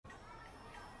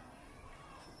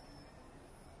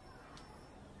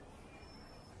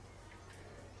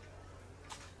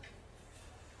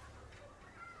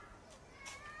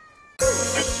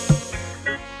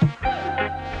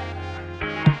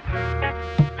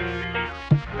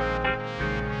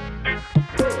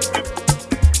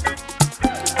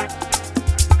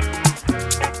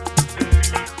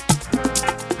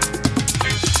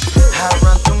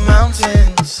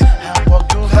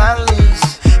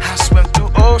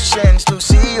emotions to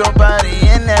see your body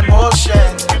in that motion.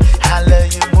 I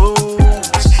love your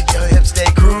moves, your hips they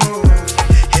groove.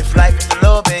 If life is the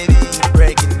law, baby, you're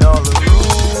breaking all the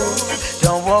rules.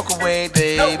 Don't walk away,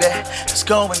 baby, it's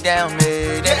going down,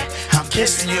 lady. I'm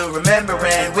kissing you,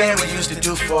 remembering when we used to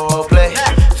do foreplay.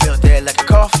 Feel dead like a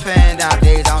coffin,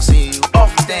 nowadays I don't see you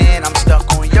often. I'm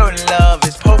stuck on your love,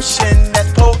 it's potion,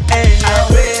 that's potent. I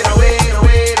wait, I wait, I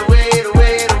wait, I wait, I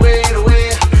wait, I wait, I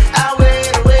wait. I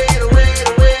wait, I wait, I wait,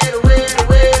 I wait, I wait, I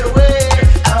wait, I wait.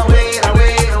 I wait, I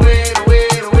wait, I wait, I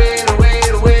wait, I wait, I wait,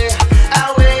 I wait.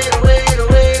 I wait, I wait, I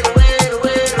wait, I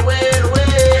wait, I wait, I wait, I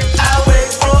wait. I wait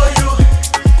for you,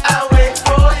 I wait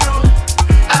for you,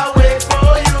 I wait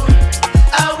for you,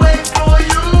 I wait for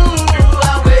you,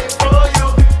 I wait for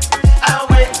you, I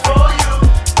wait for you,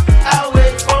 I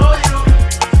wait for you,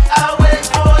 I wait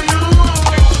for you.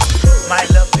 My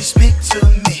love, please speak to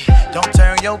me, don't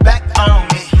turn your back on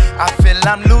me. I feel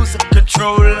I'm losing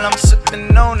control, I'm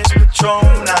sipping on this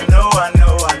Patron. I know, I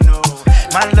know, I know,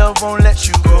 my love won't let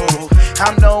you go.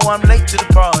 I know I'm late to the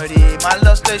party, my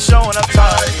love stays showing up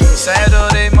tardy.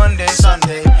 Saturday, Monday,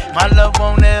 Sunday, my love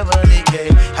won't ever decay.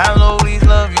 I'll always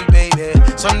love you, baby.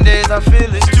 Some days I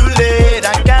feel it's too